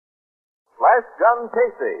Platesflash-gun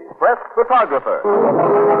Casey, press photographer.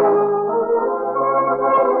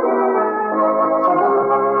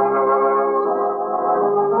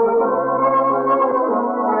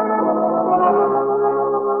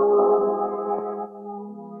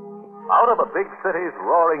 Out of a big city's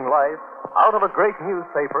roaring life, out of a great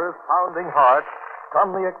newspaper's pounding heart,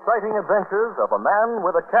 come the exciting adventures of a man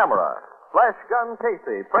with a camera. Flash-gun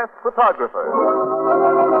Casey, press photographer.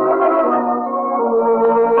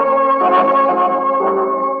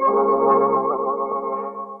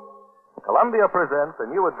 Columbia presents a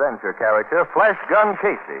new adventure character, Flash-gun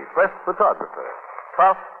Casey, press photographer.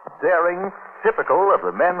 Tough, daring, typical of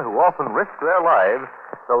the men who often risk their lives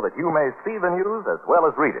so that you may see the news as well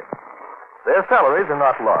as read it. Their salaries are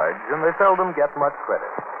not large, and they seldom get much credit.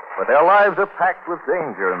 But their lives are packed with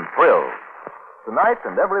danger and thrills. Tonight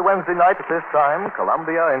and every Wednesday night at this time,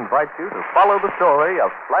 Columbia invites you to follow the story of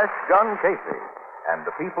Flash-gun Casey and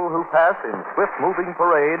the people who pass in swift-moving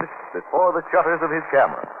parade before the shutters of his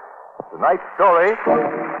camera. Tonight's story,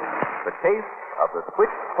 the case of the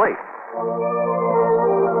switched plate.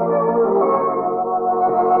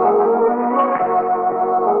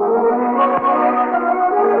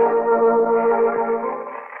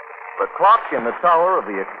 The clock in the tower of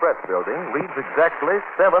the Express building reads exactly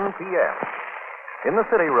 7 p.m. In the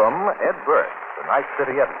city room, Ed Burt, the night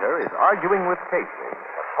city editor, is arguing with Casey,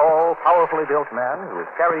 a tall, powerfully built man who is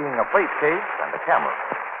carrying a plate case and a camera.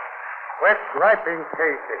 Quit griping,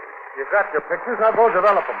 Casey. You got your pictures, I'll go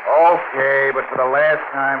develop them. Okay, but for the last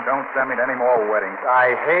time, don't send me to any more weddings.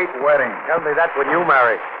 I hate weddings. Tell me that when you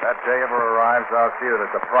marry. That day ever arrives, I'll see that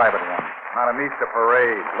it's a private one, not an Easter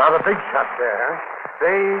parade. Not a big shot there, huh?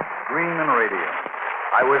 Stage, screen, and radio.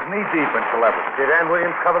 I was knee-deep in celebrity. Did Ann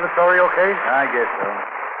Williams cover the story okay? I guess so.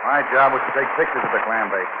 My job was to take pictures of the clam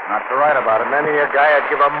bake, not to write about it. Many a guy would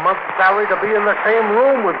give a month's salary to be in the same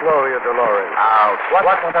room with Gloria Dolores. Ouch.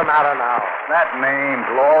 What's the matter now? That name,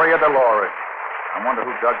 Gloria Dolores. I wonder who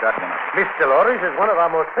dug that one up. Miss Dolores is one of our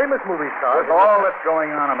most famous movie stars. With all that's going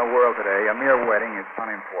on in the world today, a mere wedding is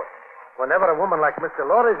unimportant. Whenever a woman like Miss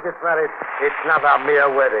Dolores gets married, it's not a mere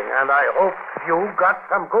wedding. And I hope you got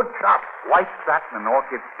some good shots. White satin and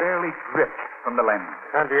orchids fairly dripped from the lens.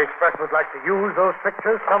 And the Express would like to use those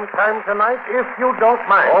pictures sometime tonight, if you don't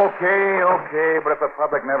mind. Okay, but if the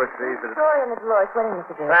public never sees it... Story of the Dolores wedding,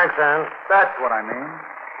 Mr. Dale. Thanks, Ann. That's what I mean.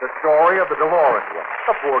 The story of the Dolores one.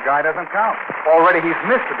 The poor guy doesn't count. Already he's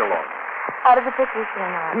missed the Dolores. How did the pictures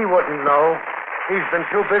turn out? He wouldn't know. He's been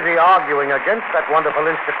too busy arguing against that wonderful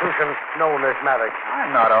institution known as marriage. I'm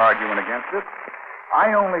not arguing against it.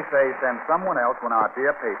 I only say send someone else when our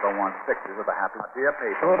dear paper wants pictures of the happy dear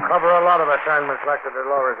paper. We'll cover a lot of assignments like the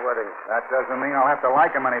Dolores wedding. That doesn't mean I'll have to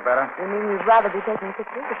like him any better. You mean you'd rather be taking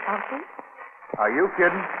pictures of something? Are you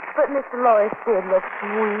kidding? But Miss Dolores did look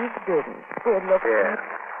sweet, didn't? Did look Yeah. sweet.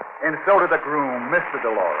 And so did the groom, Mr.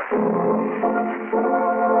 Dolores.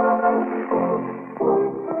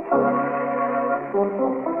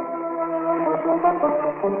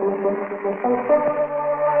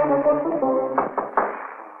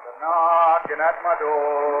 Knocking at my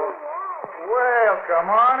door. Well, come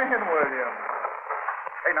on in, William.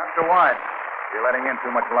 Hey, not so wide. You're letting in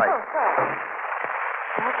too much light. Oh, sorry.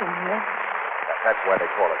 I can hear. That's why they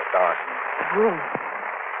call it a dark. Room.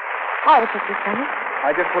 How are the pictures, Sonny? I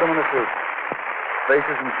just put them in the suit.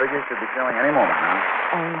 Faces and figures should be showing any moment now.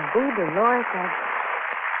 And the Dolores has...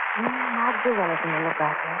 I'd do anything to look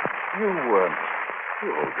like that. You hold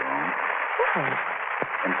your own. Sure.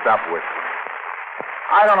 And stop whispering.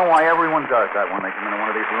 I don't know why everyone does that when they come into one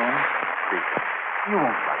of these rooms. See, you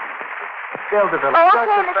won't like it. They'll develop... Oh,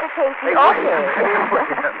 okay, Mr. Casey. Hey, Okay.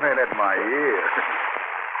 wait a minute, my ear.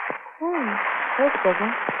 This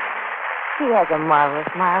business. She has a marvelous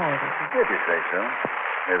smile, doesn't she? Did you say so?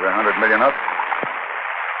 There's 100 million up.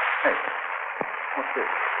 Hey, what's this?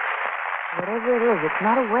 Whatever it is, it's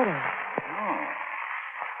not a wedding. Oh,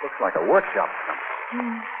 looks like a workshop or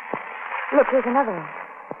something. Look, here's another one.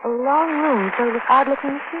 A long room filled with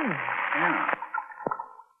odd-looking machines. Yeah.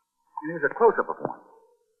 And here's a close-up of one.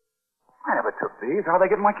 I never took these. How'd they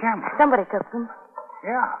get in my camera? Somebody took them.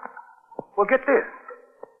 Yeah. Well, get this.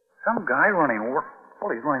 Some guy running...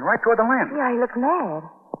 Well, he's running right toward the lens. Yeah, he looks mad.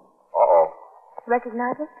 Uh-oh.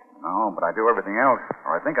 Recognize it? No, but I do everything else.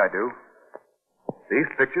 Or I think I do. These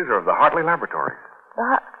pictures are of the Hartley Laboratories.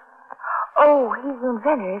 Oh, he's the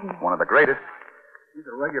inventor, isn't he? One of the greatest. He's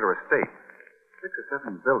a regular estate. 6 or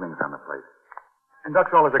 7 buildings on the place.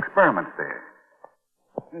 Conducts all his experiments there.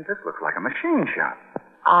 Hey, this looks like a machine shop.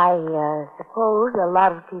 I suppose a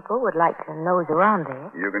lot of people would like to nose around there.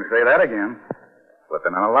 You can say that again. But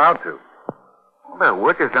they're not allowed to. All their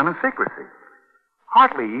work is done in secrecy.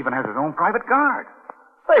 Hartley even has his own private guard.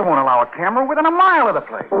 They won't allow a camera within a mile of the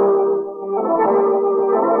place.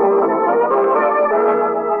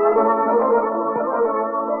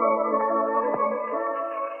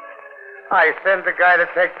 I send the guy to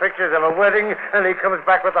take pictures of a wedding, and he comes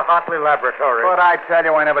back with the Hartley laboratory. But I tell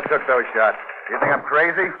you, I never took those shots. You think I'm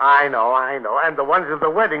crazy? I know. And the ones of the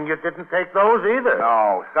wedding, you didn't take those either.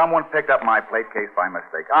 No, someone picked up my plate case by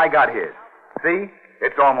mistake. I got his. See?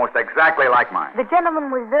 It's almost exactly like mine. The gentleman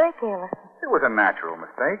was very careless. It was a natural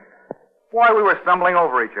mistake. Why, we were stumbling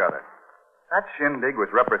over each other. That shindig was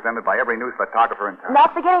represented by every news photographer in town.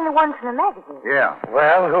 Not forgetting the ones from the magazine. Yeah.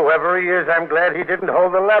 Well, whoever he is, I'm glad he didn't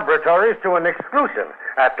hold the laboratories to an exclusive.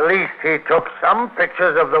 At least he took some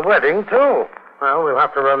pictures of the wedding, too. Well, we'll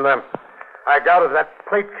have to run them. I doubt if that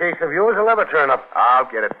plate case of yours will ever turn up. I'll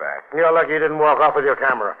get it back. You're lucky you didn't walk off with your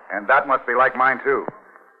camera. And that must be like mine, too.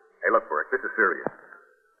 Hey, look, Burke, this is serious.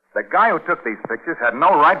 The guy who took these pictures had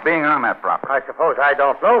no right being on that property. I suppose I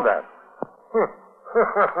don't know that.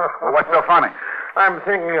 Well, what's so funny? I'm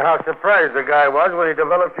thinking how surprised the guy was when he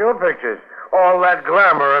developed your pictures. All that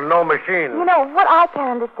glamour and no machine. You know, what I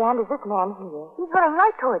can't understand is this man here. He's running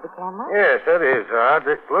right toward the camera. Yes, that is odd.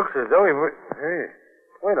 It looks as though he... Hey,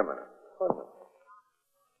 wait a minute.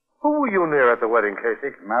 Who were you near at the wedding,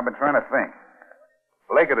 Casey? I've been trying to think.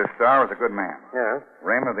 Blake of the Star is a good man. Yeah.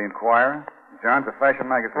 Raymond of the Inquirer. John's a fashion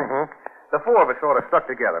magazine. Mm-hmm. The four of us sort of stuck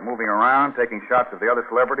together, moving around, taking shots of the other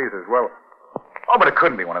celebrities as well. Oh, but it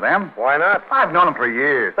couldn't be one of them. Why not? I've known them for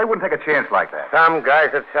years. They wouldn't take a chance like that. Some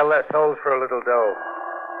guys that sell their souls for a little dough.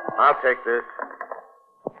 I'll take this.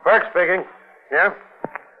 Burke speaking. Yeah?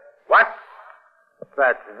 What?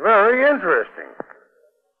 That's very interesting.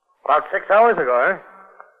 About 6 hours ago, eh?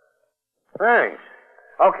 Thanks.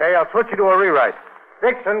 Okay, I'll switch you to a rewrite.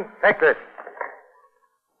 Dixon, take this.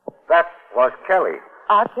 That was Kelly.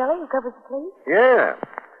 Our Kelly, who covers the police? Yeah.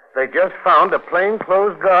 They just found a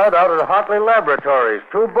plainclothes guard out of the Hartley Laboratories.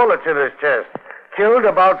 2 bullets in his chest. Killed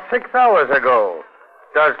about 6 hours ago.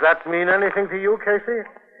 Does that mean anything to you, Casey?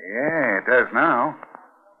 Yeah, it does now.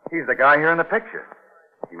 He's the guy here in the picture.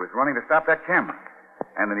 He was running to stop that camera.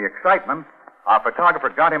 And in the excitement, our photographer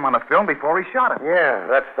got him on the film before he shot him. Yeah,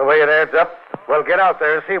 that's the way it adds up. Well, get out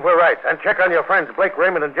there and see if we're right. And check on your friends, Blake,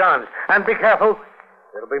 Raymond, and Johns. And be careful.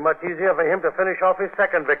 It'll be much easier for him to finish off his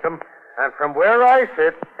second victim. And from where I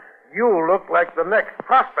sit, you look like the next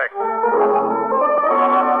prospect.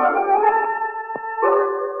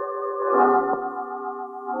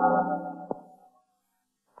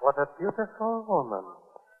 What a beautiful woman.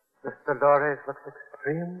 Miss Dolores looks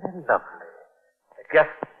extremely lovely. The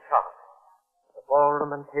guests charming. The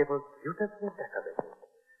ballroom and tables beautifully decorated.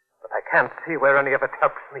 But I can't see where any of it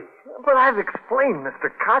helps me. But I've explained,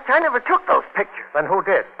 Mr. Koch. I never took those pictures. Then who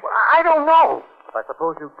did? Well, I don't know. I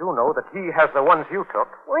suppose you do know that he has the ones you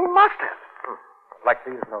took. Well, he must have. Like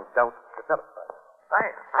these, no doubt, developed by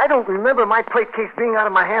him. I don't remember my plate case being out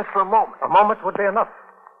of my hands for a moment. A moment would be enough.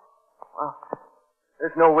 Well,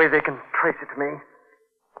 there's no way they can trace it to me.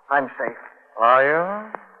 I'm safe. Are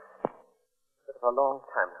you? Bit of a long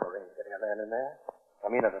time to arrange getting a man in there.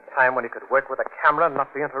 I mean, at a time when he could work with a camera and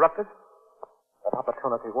not be interrupted. That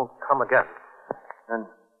opportunity won't come again. And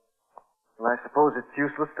I suppose it's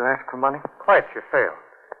useless to ask for money? Quite, you failed.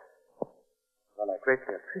 Well, I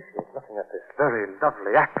greatly appreciate looking at this very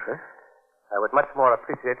lovely actress. I would much more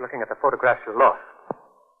appreciate looking at the photographs you lost.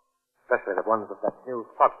 Especially the ones with that new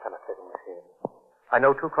fog-penetrating machine. I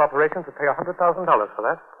know 2 corporations would pay $100,000 for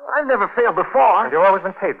that. I've never failed before. And you've always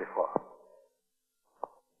been paid before.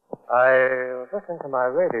 I was listening to my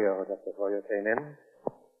radio just before you came in.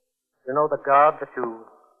 You know the guard that you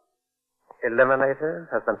eliminated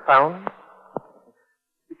has been found?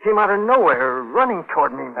 He came out of nowhere, running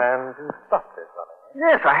toward me. And you stopped his running.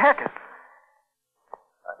 Yes, I had to.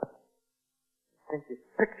 I think his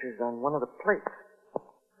picture's on one of the plates.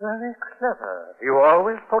 Very clever. Do you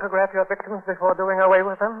always photograph your victims before doing away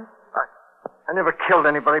with them? I never killed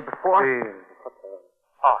anybody before. Please, put the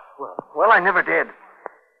horse well. Well, I never did.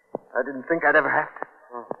 I didn't think I'd ever have to.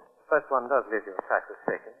 The first one does leave you a trifle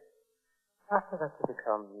shaken. After that, you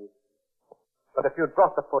become easy. But if you'd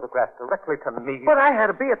brought the photograph directly to me... But I had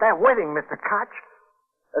to be at that wedding, Mr. Koch.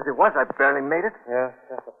 As it was, I barely made it. Yes,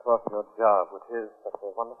 of course, your job, which is such a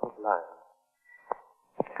wonderful blind.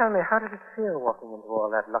 Tell me, how did it feel walking into all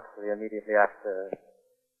that luxury immediately after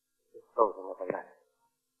disposing of the lamp?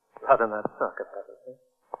 Rather than circus everything.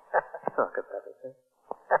 Circus everything.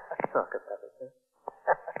 Circus everything.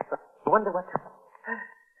 I wonder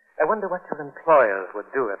what your employers would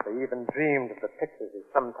do if they even dreamed of the pictures you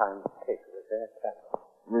sometimes take with their camera.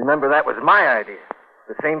 Remember, that was my idea.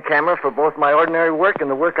 The same camera for both my ordinary work and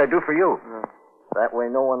the work I do for you. That way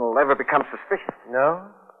no one will ever become suspicious. No?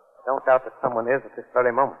 I don't doubt that someone is at this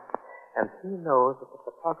very moment. And he knows that the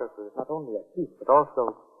photographer is not only a thief, but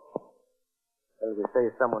also, shall we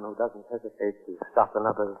say, someone who doesn't hesitate to stop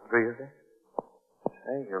another breather.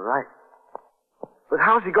 Hey, you're right. But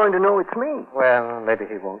how's he going to know it's me? Well, maybe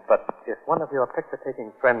he won't, but if one of your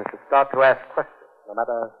picture-taking friends should start to ask questions, no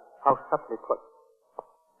matter how subtly put,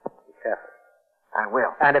 be careful. I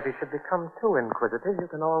will. And if he should become too inquisitive, you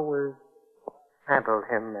can always handle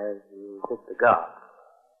him as you did the guard.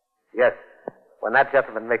 Yes, when that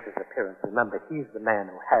gentleman makes his appearance, remember, he's the man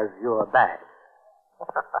who has your bag.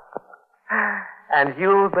 And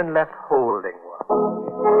you've been left holding one.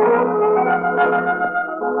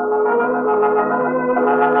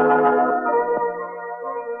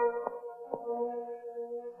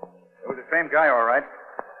 It was the same guy, all right.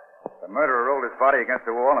 The murderer rolled his body against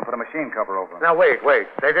the wall and put a machine cover over him. Now, wait.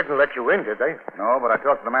 They didn't let you in, did they? No, but I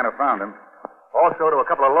talked to the man who found him. Also to a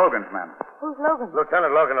couple of Logan's men. Who's Logan?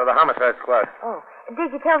 Lieutenant Logan of the homicide squad. Oh,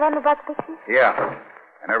 did you tell them about the pictures? Yeah.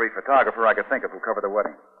 And every photographer I could think of who covered the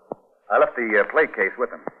wedding. I left the plate case with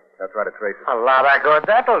them. They'll try to trace it. A lot of good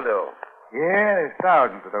that'll do. Yeah, there's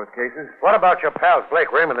thousands of those cases. What about your pals,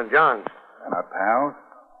 Blake, Raymond, and Johns? They're not pals.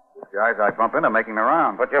 These guys I bump into making the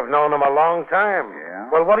rounds. But you've known them a long time. Yeah.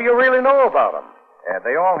 Well, what do you really know about them?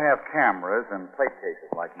 They all have cameras and plate cases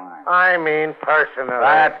like mine. I mean personal.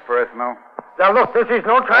 That's personal. Now, look, this is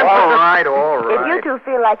no time All for... right. If you two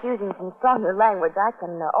feel like using some stronger language, I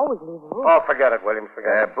can always leave the room. Oh, forget it, Williams,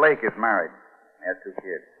 forget it. Blake is married. He has 2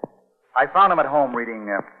 kids. I found him at home reading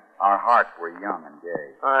Our Hearts Were Young and Gay.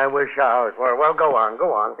 I wish ours were. Well, go on.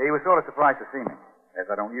 He was sort of surprised to see me, as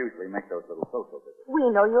I don't usually make those little social visits. We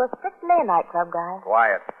know you're strictly a nightclub guy.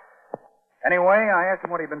 Quiet. Anyway, I asked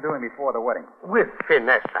him what he'd been doing before the wedding. With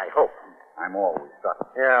finesse, I hope. I'm always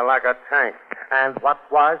stuck. Yeah, like a tank. And what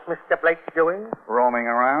was Mr. Blake doing? Roaming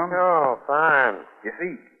around. Oh, fine. You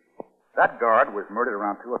see, that guard was murdered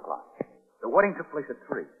around 2 o'clock. The wedding took place at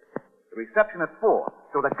 3. The reception at 4.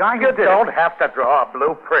 So the guy who You did don't it... have to draw a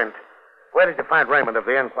blueprint. Where did you find Raymond of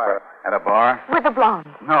the Inquirer? At a bar? With a blonde.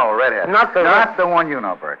 No, redhead. Not the one you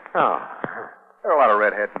know, Bert. Oh. There are a lot of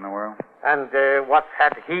redheads in the world. And what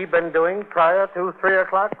had he been doing prior to 3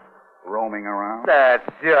 o'clock? Roaming around. That's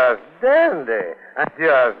just dandy.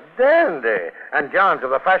 Just dandy. And Johns of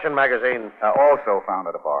the fashion magazine. Also found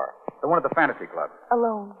at a bar. One of the fantasy clubs.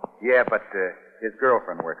 Alone. Yeah, but his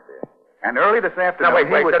girlfriend works there. And early this afternoon... Now, wait.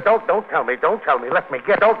 he was... Don't tell me. Let me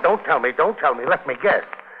guess. Don't tell me. Let me guess.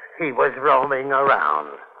 He was roaming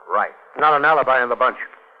around. Right. Not an alibi in the bunch.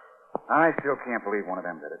 I still can't believe one of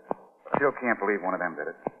them did it.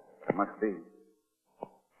 It must be.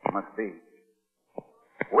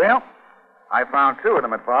 Well, I found 2 of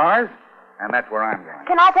them at bars, and that's where I'm going.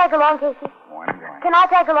 Can I tag along, Casey? Where I'm going. Can I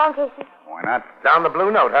tag along, Casey? Why not? Down the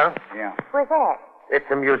Blue Note, huh? Yeah. Where's that? It's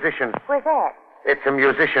a musician. Where's that? It's a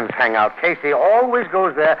musician's hangout. Casey always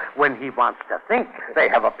goes there when he wants to think. They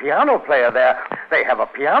have a piano player there.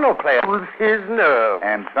 Who's his nerve.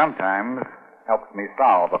 And sometimes helps me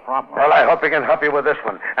solve a problem. Well, I hope he can help you with this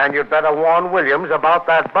one. And you'd better warn Williams about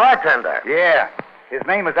that bartender. Yeah. His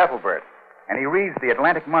name is Ethelbert, and he reads the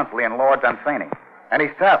Atlantic Monthly in Lord Dunsany. And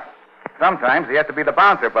he's tough. Sometimes he has to be the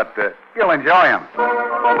bouncer, but you'll enjoy him.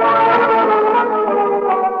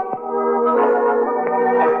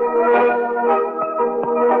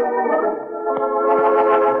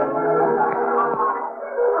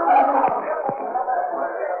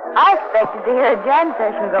 I expected to hear a jam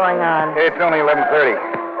session going on. It's only 11:30.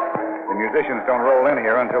 The musicians don't roll in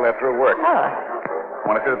here until they're through work. Oh,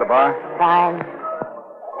 Want to sit at the bar? fine.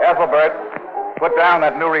 Ethelbert, put down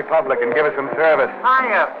that New Republic and give us some service.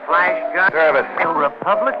 Hiya, Flash-gun. Service. New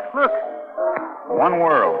Republic? Look. One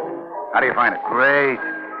world. How do you find it? Great.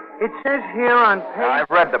 It says here on page... I've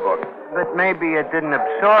read the book. But maybe you didn't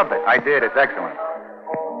absorb it. I did. It's excellent.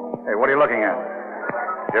 Hey, what are you looking at?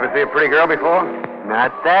 You ever see a pretty girl before?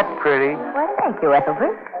 Not that pretty. Well, thank you,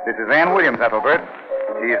 Ethelbert. This is Ann Williams, Ethelbert.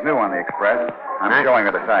 She is new on the Express. I'm showing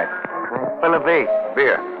her the site. Fill of eight.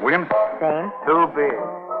 Beer. Williams? Same. 2 beers.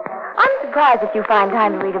 I'm surprised that you find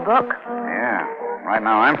time to read a book. Yeah. Right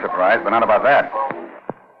now I'm surprised, but not about that.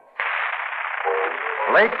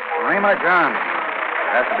 Blake, Raymond, John.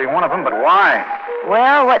 Has to be one of them, but why?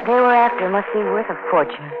 Well, what they were after must be worth a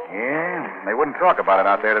fortune. Yeah, they wouldn't talk about it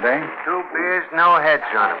out there today. 2 beers, no heads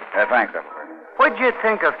on them. Thanks, Ethelbert. What'd you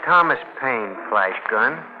think of Thomas Paine,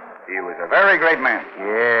 Flash-gun? He was a very great man.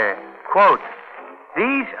 Yeah. Quote,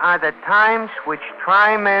 "These are the times which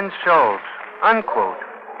try men's souls," unquote.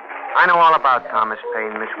 I know all about Thomas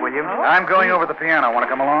Paine, Miss Williams. I'm going over the piano. Want to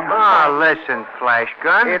come along? Listen,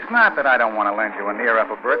 Flash-gun. It's not that I don't want to lend you an ear,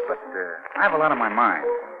 Ethelbert, but I have a lot on my mind.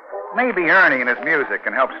 Maybe Ernie and his music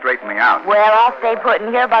can help straighten me out. Well, I'll stay put and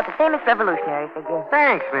hear about the famous revolutionary figure.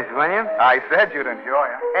 Thanks, Miss Williams. I said you'd enjoy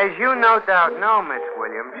it. As you no doubt know, Miss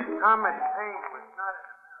Williams, Thomas Paine was not...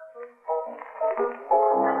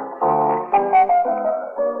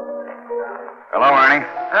 Hello, Ernie.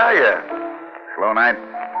 Hiya. Slow night?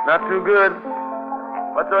 Not too good.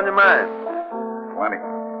 What's on your mind? Plenty.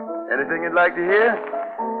 Anything you'd like to hear?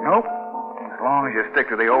 Nope. As long as you stick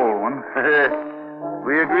to the old ones.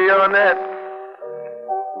 We agree on that.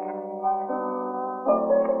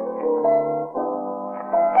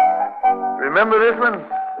 Remember this one?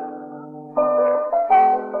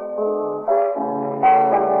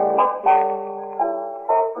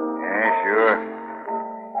 Yeah, sure.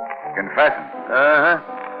 Confessing. Uh-huh.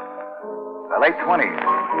 The late 20s.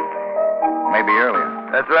 Maybe earlier.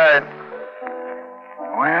 That's right.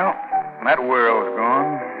 Well, that world's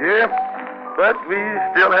gone. Yep. But we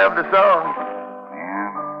still have the song.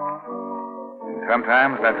 Yeah. And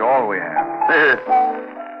sometimes that's all we have.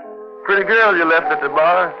 Pretty girl you left at the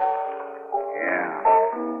bar.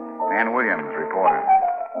 Yeah. Ann Williams, reporter.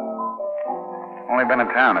 Only been in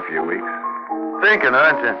town a few weeks. Thinking,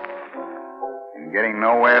 aren't you? And getting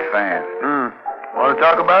nowhere fast. Want to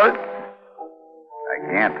talk about it?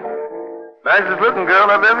 I can't. Nicest looking girl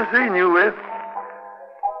I've ever seen you with.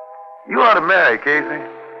 You ought to marry, Casey.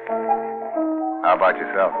 How about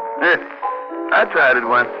yourself? I tried it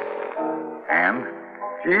once. And?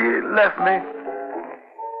 She left me.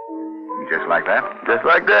 Just like that? Just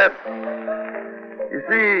like that. You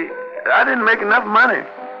see, I didn't make enough money.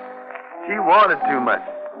 She wanted too much.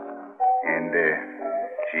 And,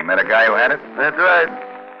 she met a guy who had it? That's right.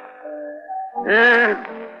 Yeah.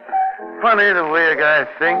 Funny the way a guy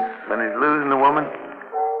thinks when he's losing a woman.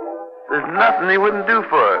 There's nothing he wouldn't do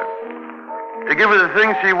for her. To give her the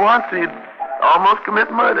things she wants, he'd almost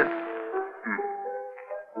commit murder.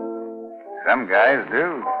 Some guys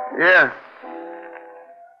do. Yeah.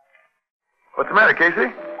 What's the matter,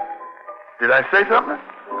 Casey? Did I say something?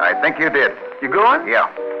 I think you did. You going? Yeah.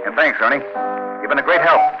 And thanks, Ernie. You've been a great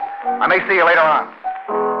help. I may see you later on.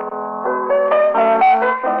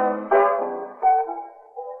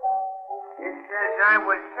 As I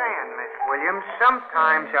was saying, Miss Williams,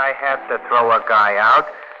 sometimes I have to throw a guy out,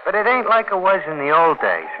 but it ain't like it was in the old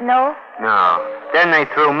days. No? No. Then they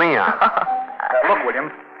threw me out. Look,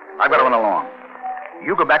 Williams, I've got to run along.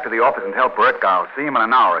 You go back to the office and tell Bert I'll see him in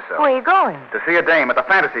an hour or so. Where are you going? To see a dame at the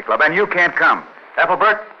Fantasy Club, and you can't come.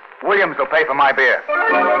 Ethelbert, Williams will pay for my beer.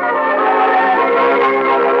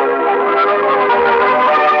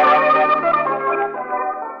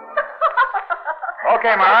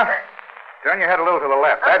 Okay, Ma. Turn your head a little to the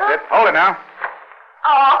left. That's it. Hold it now.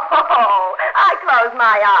 Oh, I closed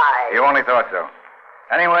my eyes. You only thought so.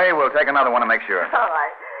 Anyway, we'll take another one to make sure. All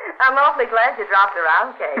right. I'm awfully glad you dropped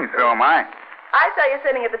around, Kate. So am I. I saw you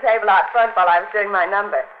sitting at the table out front while I was doing my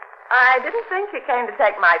number. I didn't think you came to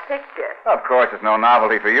take my picture. Of course, it's no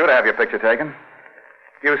novelty for you to have your picture taken.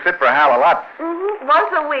 You sit for Hal a lot. Mm-hmm. Once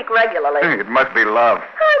a week regularly. It must be love.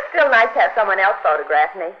 Oh, it's still nice to have someone else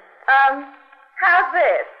photograph me. How's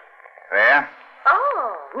this? There?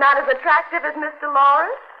 Oh, not as attractive as Mr.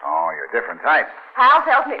 Lawrence? Oh, you're a different type. Hal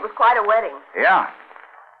tells me it was quite a wedding. Yeah.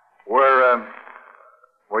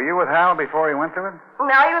 Were you with Hal before he went to it?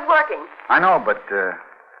 No, he was working. I know, but,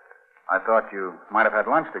 I thought you might have had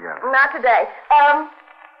lunch together. Not today.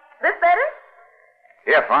 This better?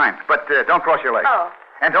 Yeah, fine. But, don't cross your legs. Oh.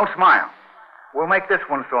 And don't smile. We'll make this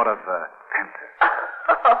one sort of, pensive.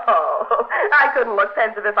 Oh, I couldn't look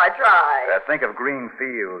pensive if I tried. Think of green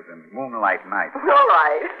fields and moonlight nights. All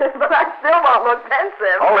right, but I still won't look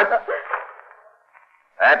pensive. Hold it.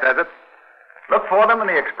 That does it. Look for them in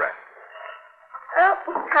the express.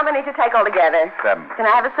 How many to take altogether? 7. Can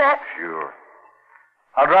I have a set? Sure.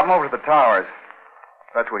 I'll drop them over to the towers.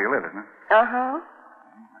 That's where you live, isn't it? Uh-huh.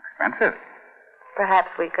 Expensive. Perhaps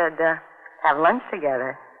we could have lunch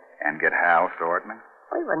together. And get Hal sorting it.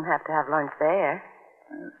 We wouldn't have to have lunch there.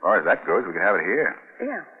 As far as that goes, we could have it here.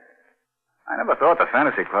 Yeah. I never thought the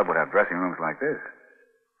Fantasy Club would have dressing rooms like this.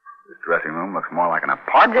 This dressing room looks more like an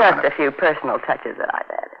apartment. Just a few personal touches that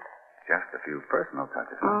I've added. Just a few personal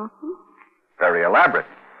touches. Mm-hmm. Very elaborate.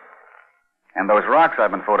 And those rocks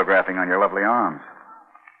I've been photographing on your lovely arms.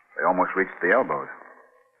 They almost reach the elbows.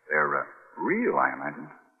 They're real, I imagine.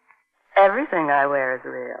 Everything I wear is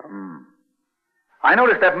real. I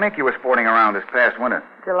noticed that mink you were sporting around this past winter.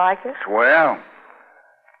 Do you like it? Swell.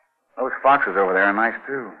 Those foxes over there are nice,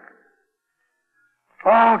 too.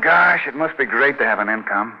 Oh, gosh, it must be great to have an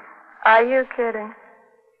income. Are you kidding?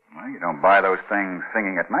 Well, you don't buy those things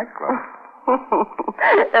singing at nightclubs.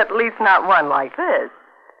 At least not one like this.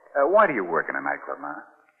 Why do you work in a nightclub, Ma?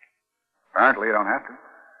 Apparently you don't have to.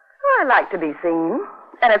 I like to be seen,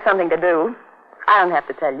 and it's something to do. I don't have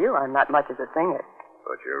to tell you I'm not much as a singer.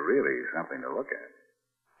 But you're really something to look at.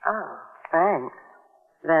 Oh, thanks.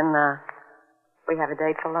 Then, we have a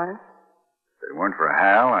date for lunch? If it weren't for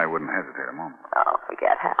Hal, I wouldn't hesitate a moment. Oh,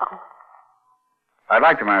 forget Hal. I'd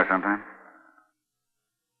like to marry sometime.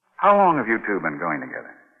 How long have you two been going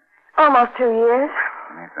together? Almost 2 years.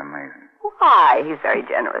 That's amazing. Why? He's very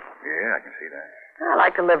generous. Yeah, I can see that. I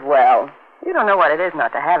like to live well. You don't know what it is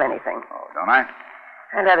not to have anything. Oh, don't I?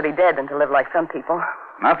 I'd rather be dead than to live like some people.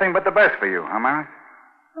 Nothing but the best for you, huh, Mary?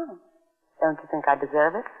 Oh. Don't you think I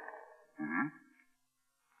deserve it? Mm-hmm.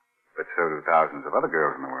 But so do thousands of other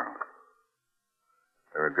girls in the world.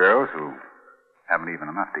 There are girls who haven't even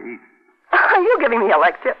enough to eat. Are you giving me a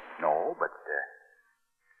lecture? No, but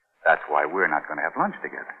that's why we're not going to have lunch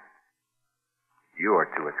together. You're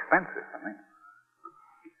too expensive for me.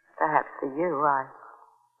 Perhaps for you, I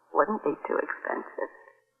wouldn't be too expensive.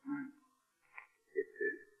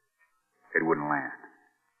 It wouldn't last.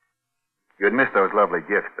 You'd miss those lovely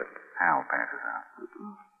gifts that Hal passes out.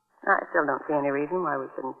 I still don't see any reason why we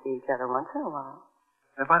shouldn't see each other once in a while.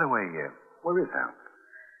 By the way, where is Hal?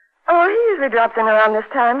 Oh, he usually drops in around this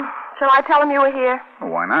time. Shall I tell him you were here?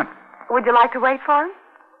 Well, why not? Would you like to wait for him?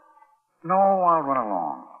 No, I'll run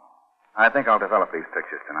along. I think I'll develop these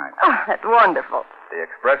pictures tonight. Oh, that's wonderful. The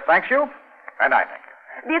Express thanks you, and I thank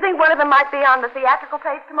you. Do you think one of them might be on the theatrical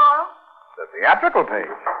page tomorrow? The theatrical page?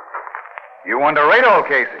 You underrate old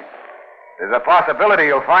Casey. There's a possibility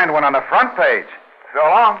you'll find one on the front page. So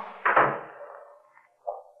long.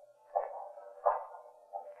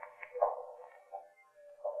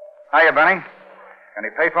 Hiya, Benny. Any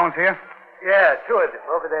payphones here? Yeah, 2 of them.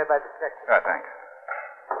 Over there by the section. Thanks.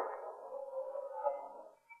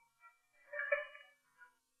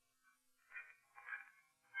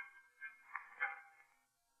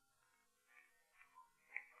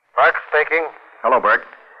 Burke speaking. Hello, Bert.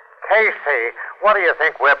 Casey, what do you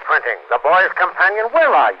think we're printing? The Boy's Companion?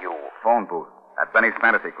 Where are you? Phone booth at Benny's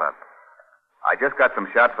Fantasy Club. I just got some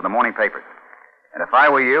shots for the morning papers. And if I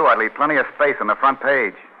were you, I'd leave plenty of space on the front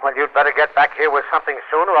page. Well, you'd better get back here with something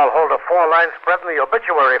soon, or I'll hold a 4-line spread in the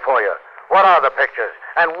obituary for you. What are the pictures?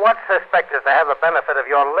 And what suspect is to have the benefit of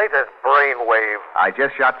your latest brainwave? I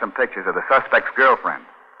just shot some pictures of the suspect's girlfriend.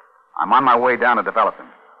 I'm on my way down to develop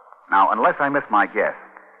them. Now, unless I miss my guess,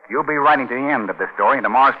 you'll be writing to the end of this story in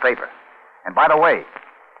tomorrow's paper. And by the way,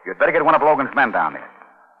 you'd better get one of Logan's men down there.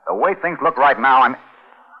 The way things look right now,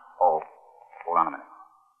 Oh, hold on a minute.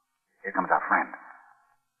 Here comes our friend.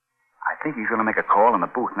 I think he's going to make a call in the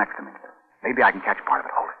booth next to me. Maybe I can catch part of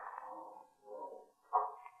it. Hold it.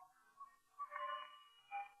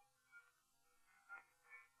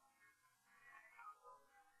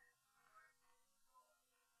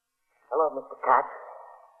 Hello, Mr. Cox.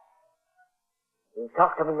 He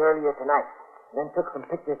talked to me earlier tonight, then took some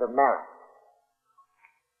pictures of Mara.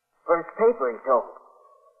 For his paper, he told me.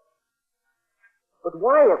 But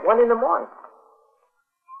why at 1 in the morning?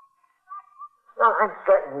 No, I'm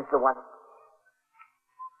certain he's the one.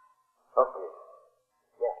 Okay.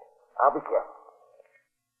 Yeah, I'll be careful.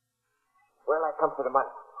 Where'll I come for the money?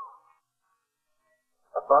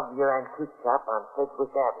 Above your antique shop on Sedgwick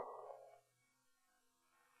Avenue.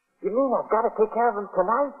 You mean I've got to take care of him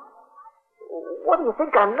tonight? What do you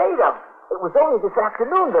think I'm made of? It was only this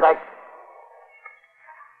afternoon that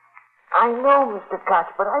I know, Mr. Koch,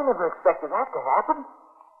 but I never expected that to happen.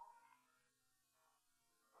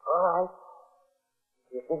 All right.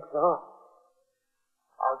 You think so?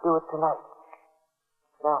 I'll do it tonight.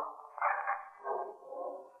 Now.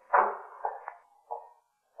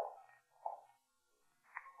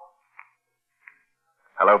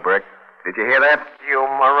 Hello, Brick. Did you hear that? You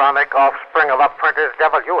moronic offspring of a printer's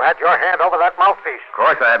devil. You had your hand over that mouthpiece. Of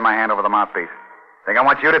course I had my hand over the mouthpiece. Think I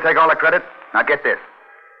want you to take all the credit? Now get this.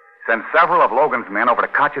 Send several of Logan's men over to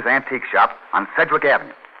Koch's antique shop on Sedgwick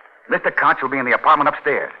Avenue. Mr. Koch will be in the apartment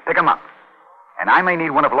upstairs. Pick him up. And I may need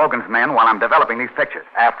one of Logan's men while I'm developing these pictures.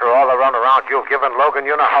 After all the runaround you've given Logan,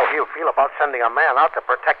 you know how he'll feel about sending a man out to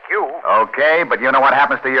protect you. Okay, but you know what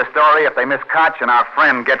happens to your story if they miss Koch and our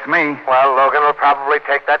friend gets me? Well, Logan will probably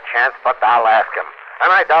take that chance, but I'll ask him. And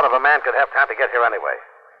I doubt if a man could have time to get here anyway.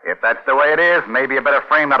 If that's the way it is, maybe you better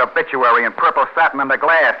frame that obituary in purple satin under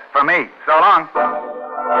glass for me. So long.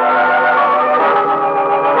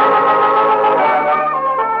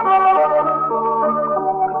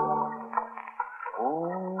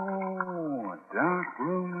 Oh, a dark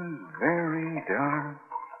room, very dark.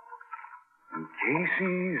 And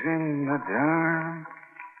Casey's in the dark,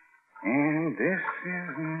 and this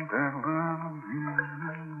isn't the love.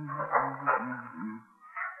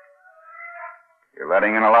 You're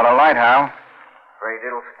letting in a lot of light, Hal. Afraid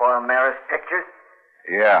it'll spoil Mara's pictures?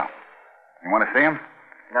 Yeah. You want to see him?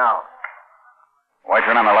 No. Why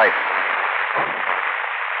turn on the light?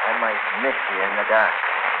 I might miss you in the dark.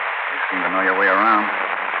 You seem to know your way around.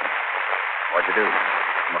 What'd you do?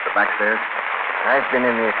 Come up the back stairs? I've been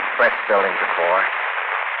in the express building before.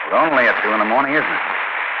 It's only at 2 in the morning, isn't it?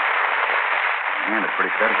 And it's pretty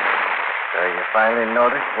steady. So you finally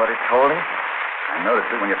noticed what it's holding? I noticed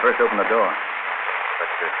it when you first opened the door. But,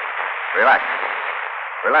 relax.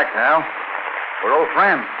 Relax, Hal. We're old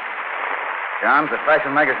friends. John's the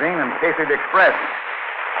fashion magazine and Casey the Express.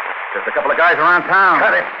 Just a couple of guys around town.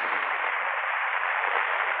 Cut it.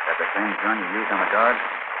 That the same gun you used on the guard?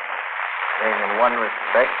 Saying in one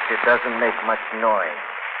respect, it doesn't make much noise.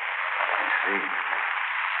 I see.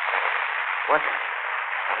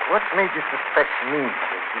 What made you suspect me,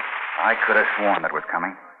 Casey? I could have sworn that was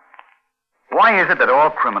coming. Why is it that all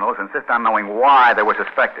criminals insist on knowing why they were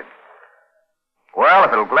suspected? Well,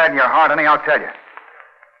 if it'll gladden your heart any, I'll tell you.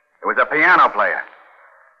 It was a piano player.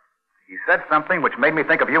 He said something which made me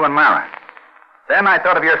think of you and Mara. Then I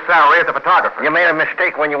thought of your salary as a photographer. You made a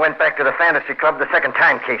mistake when you went back to the fantasy club the second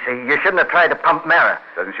time, Casey. You shouldn't have tried to pump Mara.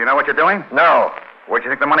 Doesn't she know what you're doing? No. Where'd you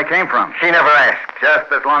think the money came from? She never asked.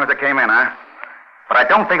 Just as long as it came in, huh? But I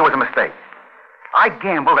don't think it was a mistake. I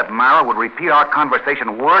gambled that Mara would repeat our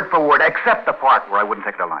conversation word for word, except the part where I wouldn't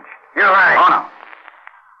take her to lunch. You're right. Oh, no.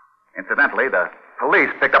 Incidentally, the police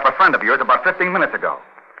picked up a friend of yours about 15 minutes ago.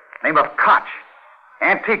 Name of Koch.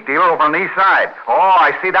 Antique dealer over on the east side. Oh,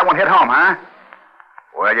 I see that one hit home, huh?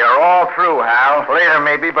 Well, you're all through, Hal. Later,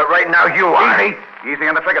 maybe, but right now you are. Easy. Easy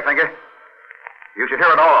on the trigger finger. You should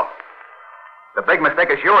hear it all. The big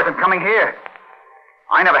mistake is yours in coming here.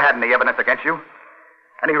 I never had any evidence against you.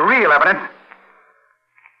 Any real evidence.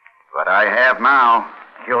 But I have now.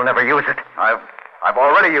 You'll never use it. I've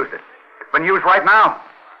already used it. It's been used right now.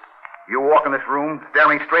 You walk in this room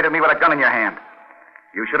staring straight at me with a gun in your hand.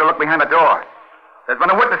 You should have looked behind the door. There's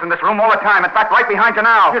been a witness in this room all the time. In fact, right behind you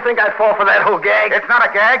now. You think I'd fall for that whole gag? It's not a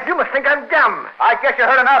gag. You must think I'm dumb. I guess you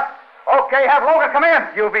heard enough. Okay, have Logan come in.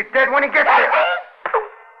 You'll be dead when he gets here.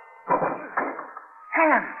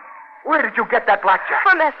 Ann, where did you get that blackjack?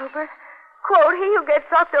 From Ethelbert. Quote, he who gets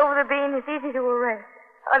sucked over the bean is easy to arrest.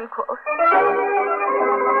 Unquote.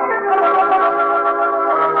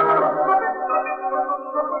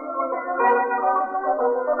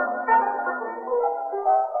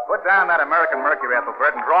 Put down that American Mercury,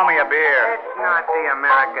 Ethelbert, and draw me a beer. It's not the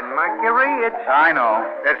American Mercury. It's... I know.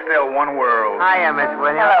 It's still one world. Hiya, Miss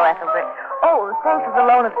Williams. Hello, Ethelbert. Oh, thanks for the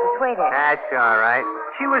loan of the persuader. That's all right.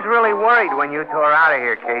 She was really worried when you tore out of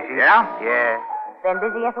here, Casey. Yeah? Yeah. Been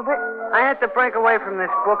busy, Ethelbert? I had to break away from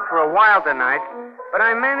this book for a while tonight, but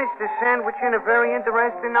I managed to sandwich in a very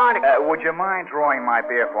interesting article. Would you mind drawing my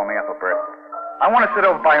beer for me, Ethelbert? I want to sit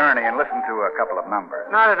over by Ernie and listen to a couple of numbers.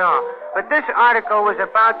 Not at all. But this article was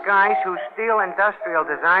about guys who steal industrial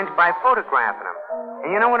designs by photographing them.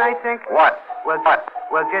 And you know what I think? What? Well,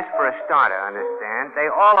 just for a starter, understand? They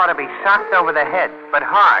all ought to be socked over the head, but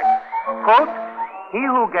hard. Quote, he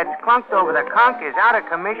who gets clunked over the conch is out of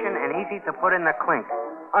commission and easy to put in the clink.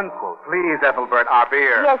 Unquote. Please, Ethelbert, our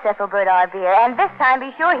beer. Yes, Ethelbert, our beer. And this time, be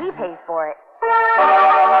sure he pays for it.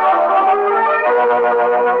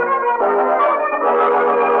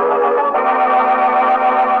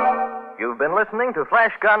 You've been listening to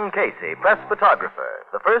Flash-gun Casey, Press Photographer,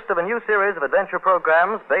 the first of a new series of adventure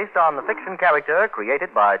programs based on the fiction character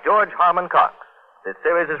created by George Harmon Cox. This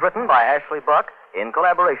series is written by Ashley Buck in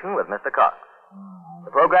collaboration with Mr. Cox.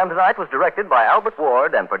 The program tonight was directed by Albert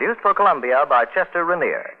Ward and produced for Columbia by Chester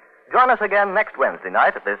Rainier. Join us again next Wednesday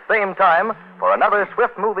night at this same time for another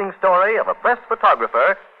swift-moving story of a press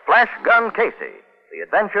photographer, Flash-gun Casey. The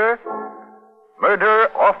adventure, Murder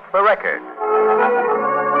Off the Record.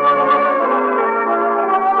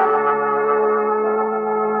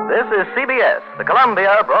 This is CBS, the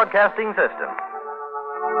Columbia Broadcasting System.